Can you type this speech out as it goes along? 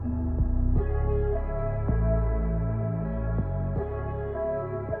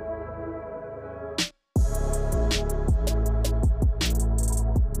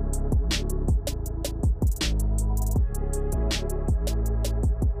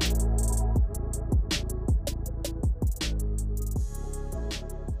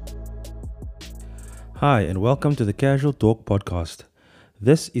Hi, and welcome to the Casual Talk podcast.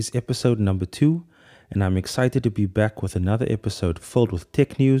 This is episode number 2, and I'm excited to be back with another episode filled with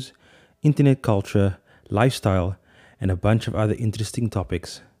tech news, internet culture, lifestyle, and a bunch of other interesting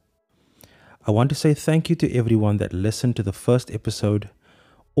topics. I want to say thank you to everyone that listened to the first episode,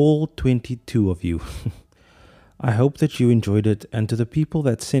 all 22 of you. I hope that you enjoyed it, and to the people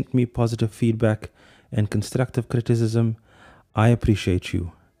that sent me positive feedback and constructive criticism, I appreciate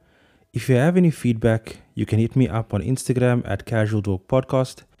you. If you have any feedback, you can hit me up on Instagram at Casual Talk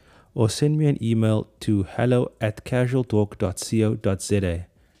Podcast or send me an email to hello@casualtalk.co.za.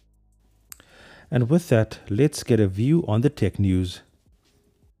 And with that, let's get a view on the tech news.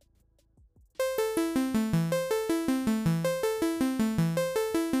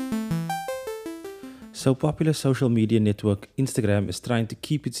 So popular social media network Instagram is trying to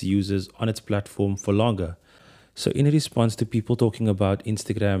keep its users on its platform for longer. So in response to people talking about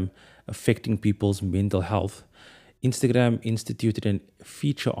Instagram affecting people's mental health, Instagram instituted a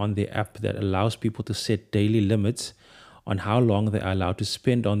feature on their app that allows people to set daily limits on how long they are allowed to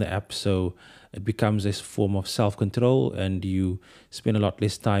spend on the app. So it becomes a form of self-control and you spend a lot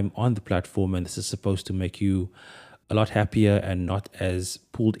less time on the platform, and this is supposed to make you a lot happier and not as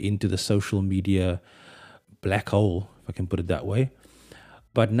pulled into the social media black hole, if I can put it that way.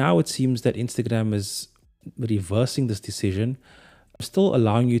 But now it seems that Instagram is reversing this decision, still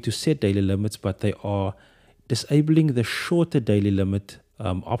allowing you to set daily limits, but they are disabling the shorter daily limit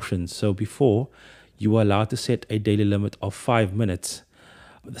options. So before, you were allowed to set a daily limit of 5 minutes.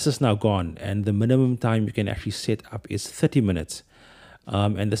 This is now gone, and the minimum time you can actually set up is 30 minutes.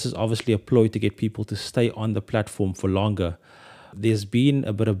 And this is obviously a ploy to get people to stay on the platform for longer. There's been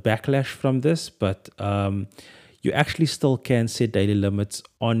a bit of backlash from this, but you actually still can set daily limits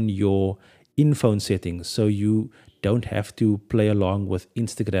on your in-phone settings, so you don't have to play along with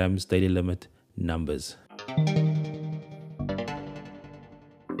Instagram's daily limit numbers.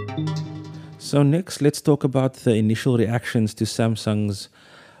 So next, let's talk about the initial reactions to Samsung's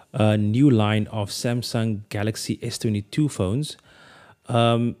new line of Samsung Galaxy S22 phones.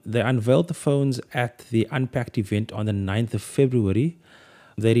 They unveiled the phones at the Unpacked event on the 9th of February.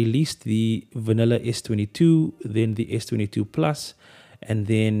 They released the vanilla S22, then the S22 Plus, and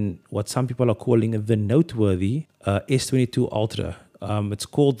then what some people are calling the noteworthy S22 Ultra. It's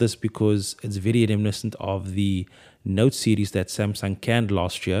called this because it's very reminiscent of the Note series that Samsung canned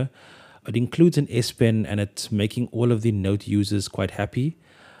last year. It includes an S Pen and it's making all of the Note users quite happy.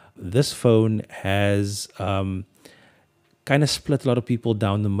 This phone has kind of split a lot of people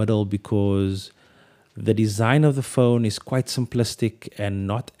down the middle because the design of the phone is quite simplistic and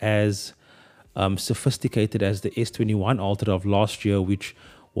not as sophisticated as the S21 Ultra of last year, which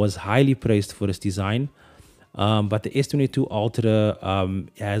was highly praised for its design. But the S22 Ultra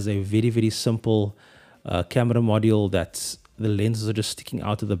has a very, very simple camera module that's the lenses are just sticking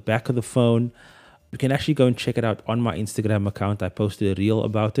out of the back of the phone. You can actually go and check it out on my Instagram account. I posted a reel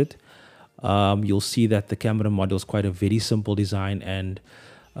about it. You'll see that the camera module is quite a very simple design, and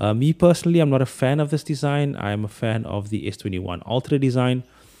me personally, I'm not a fan of this design. I'm a fan of the S21 Ultra design,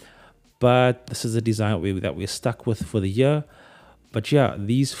 but this is a design that we're stuck with for the year. But yeah,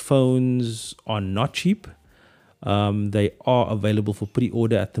 these phones are not cheap. They are available for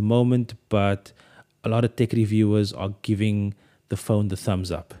pre-order at the moment, but a lot of tech reviewers are giving the phone the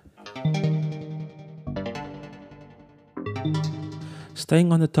thumbs up.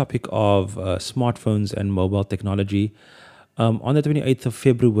 Staying on the topic of smartphones and mobile technology, on the 28th of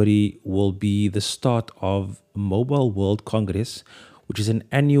February will be the start of Mobile World Congress, which is an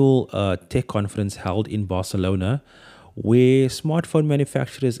annual tech conference held in Barcelona, where smartphone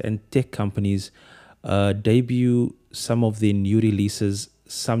manufacturers and tech companies debut some of their new releases,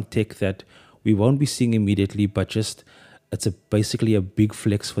 some tech that we won't be seeing immediately, but just it's basically a big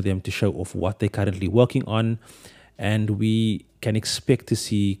flex for them to show off what they're currently working on. And we can expect to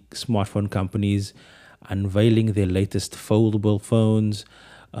see smartphone companies unveiling their latest foldable phones,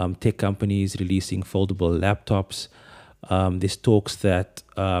 tech companies releasing foldable laptops. There's talks that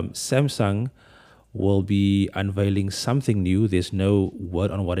Samsung will be unveiling something new. There's no word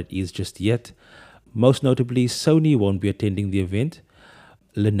on what it is just yet. Most notably, Sony won't be attending the event.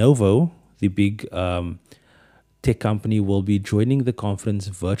 Lenovo, the big tech company, will be joining the conference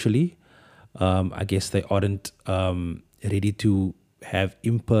virtually. I guess they aren't ready to have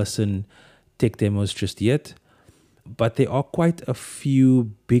in-person tech demos just yet. But there are quite a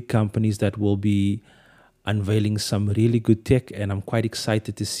few big companies that will be unveiling some really good tech, and I'm quite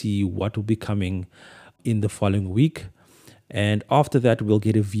excited to see what will be coming in the following week. And after that, we'll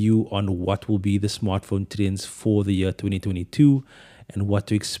get a view on what will be the smartphone trends for the year 2022 and what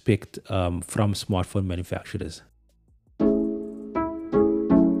to expect from smartphone manufacturers.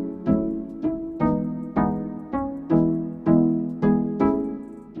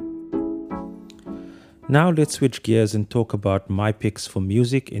 Now let's switch gears and talk about my picks for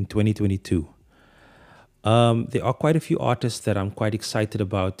music in 2022. There are quite a few artists that I'm quite excited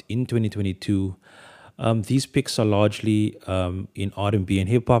about in 2022. These picks are largely in R&B and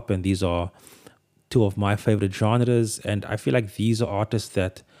hip hop, and these are two of my favorite genres. And I feel like these are artists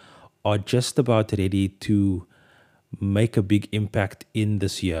that are just about ready to make a big impact in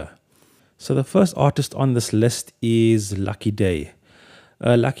this year. So the first artist on this list is Lucky Daye.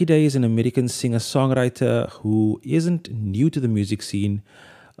 Lucky Daye is an American singer-songwriter who isn't new to the music scene.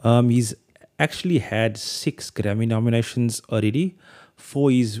 He's actually had 6 Grammy nominations already for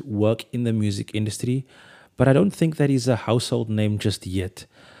his work in the music industry, but I don't think that he's a household name just yet.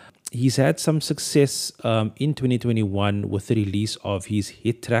 He's had some success in 2021 with the release of his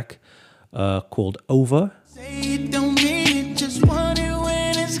hit track called Over. Say it don't mean it, just want it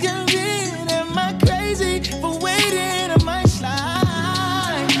when it's convenient. Am I crazy for waiting? I might slide.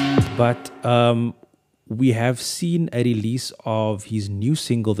 But we have seen a release of his new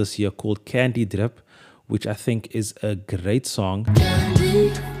single this year called Candy Drip, which I think is a great song.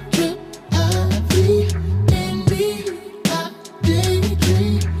 Candy drip, I breathe, envy, I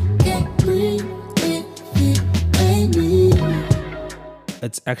daydream, can't breathe if it ain't me.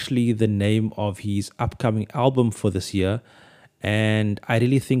 It's actually the name of his upcoming album for this year, and I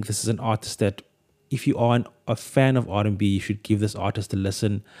really think this is an artist that, if you are a fan of R&B, you should give this artist a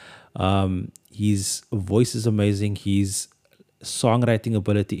listen. His voice is amazing. His songwriting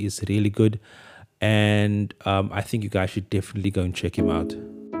ability is really good. And I think you guys should definitely go and check him out.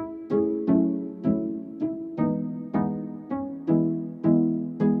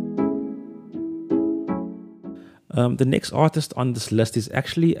 The next artist on this list is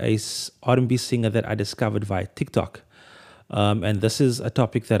actually a R&B singer that I discovered via TikTok. And this is a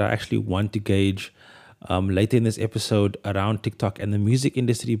topic that I actually want to gauge later in this episode around TikTok and the music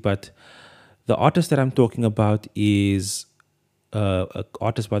industry. But the artist that I'm talking about is an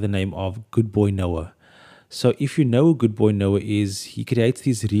artist by the name of Good Boy Noah. So if you know who Good Boy Noah is, he creates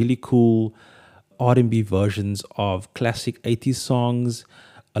these really cool R&B versions of classic 80s songs.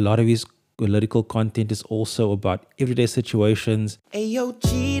 A lot of his lyrical content is also about everyday situations. Hey yo,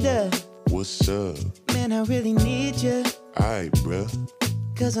 cheetah, What's up? man, I really need ya. Aight, bruh.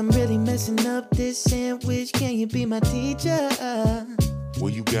 Cause I'm really messing up this sandwich. Can you be my teacher? Well,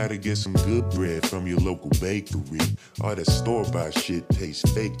 you gotta get some good bread from your local bakery. All that store-bought shit tastes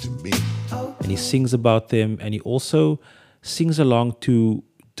fake to me. And he sings about them, and he also sings along to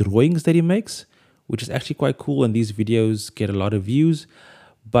drawings that he makes, which is actually quite cool, and these videos get a lot of views.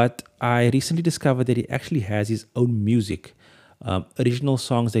 But I recently discovered that he actually has his own music, original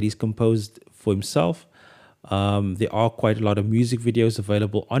songs that he's composed for himself. There are quite a lot of music videos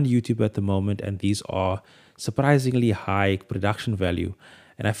available on YouTube at the moment, and these are surprisingly high production value.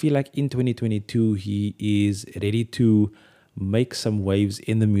 And I feel like in 2022, he is ready to make some waves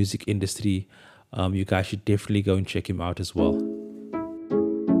in the music industry. You guys should definitely go and check him out as well.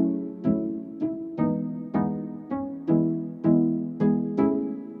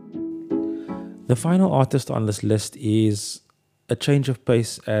 The final artist on this list is a change of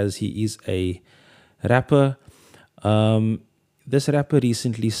pace, as he is a rapper. This rapper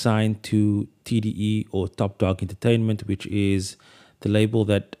recently signed to TDE, or Top Dog Entertainment, which is the label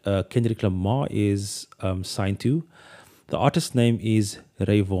that Kendrick Lamar is signed to. The artist's name is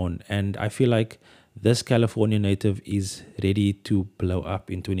Ray Vaughn, and I feel like this California native is ready to blow up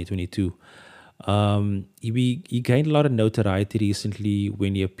in 2022. He gained a lot of notoriety recently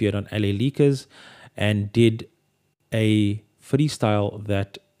when he appeared on LA Leakers and did a freestyle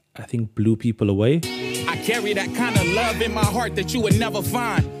that I think blew people away. I carry that kind of love in my heart that you would never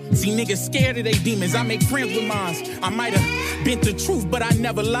find. See niggas scared of they demons, I make friends with mines. I might have been the truth, but I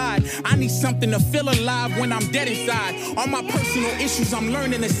never lied. I need something to feel alive when I'm dead inside. All my personal issues I'm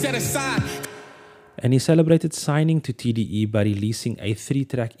learning to set aside. And he celebrated signing to TDE by releasing a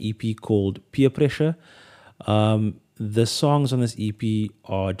 3-track EP called Peer Pressure. The songs on this EP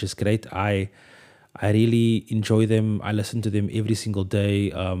are just great. I really enjoy them. I listen to them every single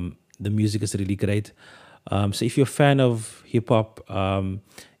day. The music is really great. So if you're a fan of hip hop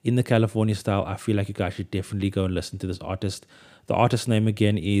in the California style, I feel like you guys should definitely go and listen to this artist. The artist's name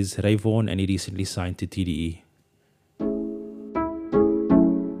again is Ray Vaughn, and he recently signed to TDE.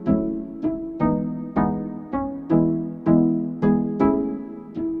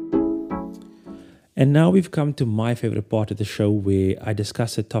 And now we've come to my favorite part of the show, where I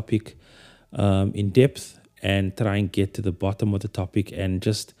discuss a topic in depth and try and get to the bottom of the topic and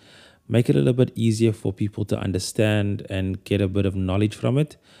just make it a little bit easier for people to understand and get a bit of knowledge from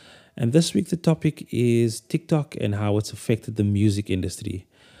it. And this week, the topic is TikTok and how it's affected the music industry.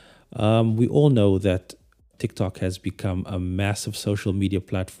 We all know that TikTok has become a massive social media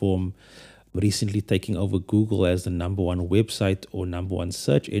platform, recently taking over Google as the number one website or number one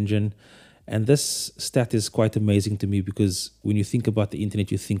search engine. And this stat is quite amazing to me because when you think about the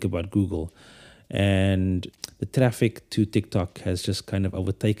internet, you think about Google. And the traffic to TikTok has just kind of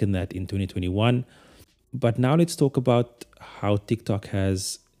overtaken that in 2021. But now let's talk about how TikTok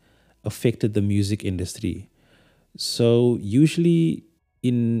has affected the music industry. So usually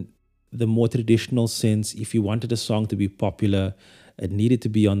in the more traditional sense, if you wanted a song to be popular, it needed to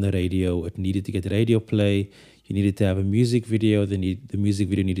be on the radio, it needed to get radio play, you needed to have a music video, the music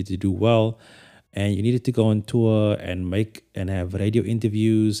video needed to do well, and you needed to go on tour and make and have radio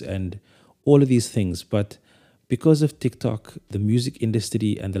interviews and all of these things. But because of TikTok, the music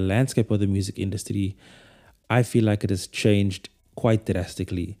industry and the landscape of the music industry, I feel like it has changed quite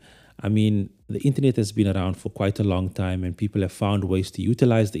drastically. I mean, the internet has been around for quite a long time and people have found ways to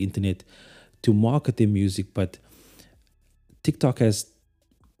utilize the internet to market their music, but TikTok has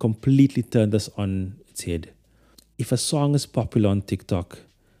completely turned this on its head. If a song is popular on TikTok,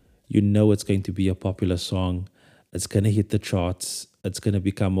 you know it's going to be a popular song. It's going to hit the charts. It's going to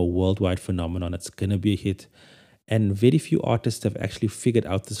become a worldwide phenomenon. It's going to be a hit. And very few artists have actually figured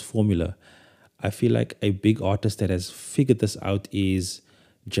out this formula. I feel like a big artist that has figured this out is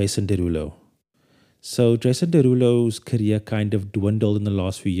Jason Derulo. So Jason Derulo's career kind of dwindled in the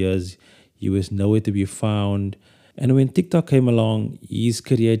last few years. He was nowhere to be found. And when TikTok came along, his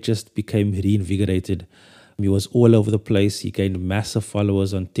career just became reinvigorated. He was all over the place. He gained massive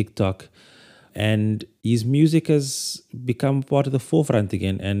followers on TikTok. And his music has become part of the forefront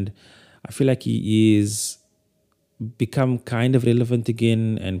again. And I feel like he is become kind of relevant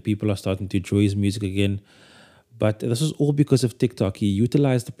again and people are starting to enjoy his music again. But this was all because of TikTok. He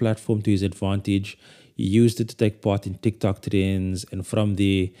utilized the platform to his advantage. He used it to take part in TikTok trends and from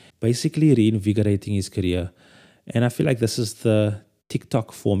there, basically reinvigorating his career. And I feel like this is the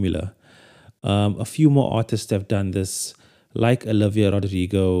TikTok formula. A few more artists have done this, like Olivia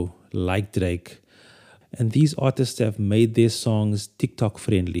Rodrigo, like Drake. And these artists have made their songs TikTok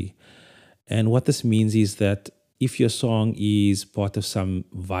friendly. And what this means is that if your song is part of some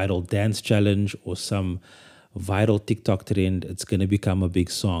viral dance challenge or some viral TikTok trend, it's going to become a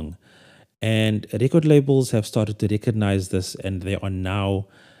big song. And record labels have started to recognize this and they are now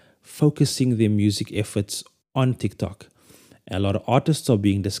focusing their music efforts on TikTok. A lot of artists are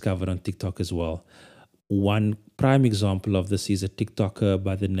being discovered on TikTok as well. One prime example of this is a TikToker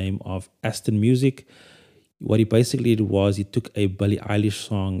by the name of Aston Music. What he basically did was he took a Billie Eilish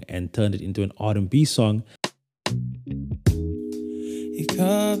song and turned it into an R&B song. You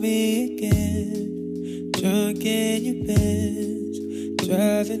call me again, drunk in your Benz,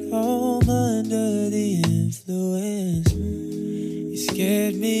 driving home under the influence. You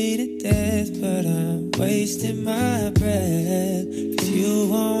scared me to death, but I'm wasting my breath, 'cause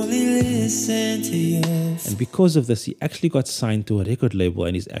you only listen to your... And because of this, he actually got signed to a record label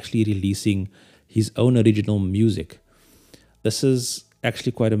and he's actually releasing his own original music. This is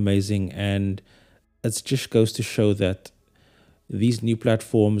actually quite amazing, and it just goes to show that these new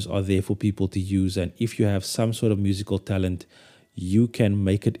platforms are there for people to use. And if you have some sort of musical talent, you can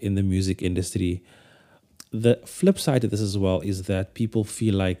make it in the music industry. The flip side of this as well is that people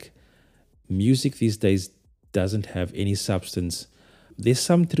feel like music these days doesn't have any substance. There's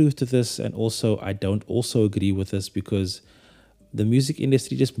some truth to this, and also I don't also agree with this because the music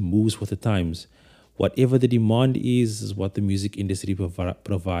industry just moves with the times. Whatever the demand is what the music industry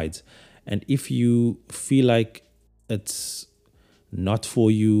provides. And if you feel like it's not for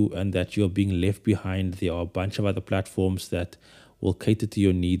you and that you're being left behind, there are a bunch of other platforms that will cater to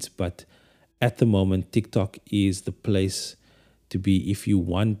your needs. But at the moment, TikTok is the place to be if you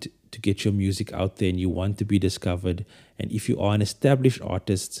want to get your music out there and you want to be discovered. And if you are an established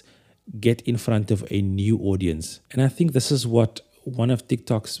artist, get in front of a new audience. And I think this is what one of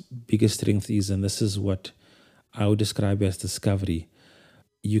TikTok's biggest strengths is, and this is what I would describe as discovery.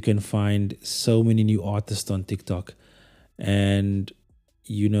 You can find so many new artists on TikTok, and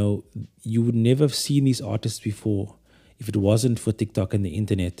you know, you would never have seen these artists before if it wasn't for TikTok and the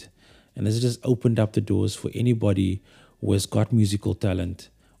internet. And this has just opened up the doors for anybody who has got musical talent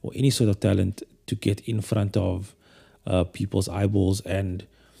or any sort of talent to get in front of people's eyeballs and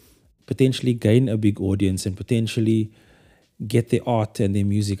potentially gain a big audience and potentially get their art and their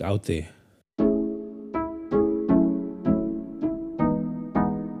music out there.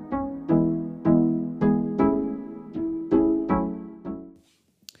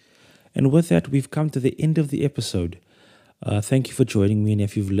 And with that, we've come to the end of the episode. Thank you for joining me. And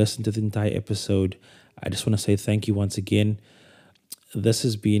if you've listened to the entire episode, I just want to say thank you once again. This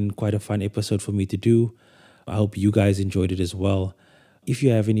has been quite a fun episode for me to do. I hope you guys enjoyed it as well. If you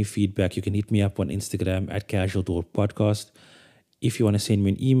have any feedback, you can hit me up on Instagram at Casual Talk Podcast. If you want to send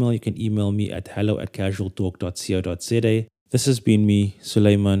me an email, you can email me at hello@casualtalk.co.za. This has been me,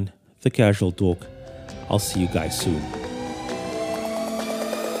 Suleiman, the Casual Talk. I'll see you guys soon.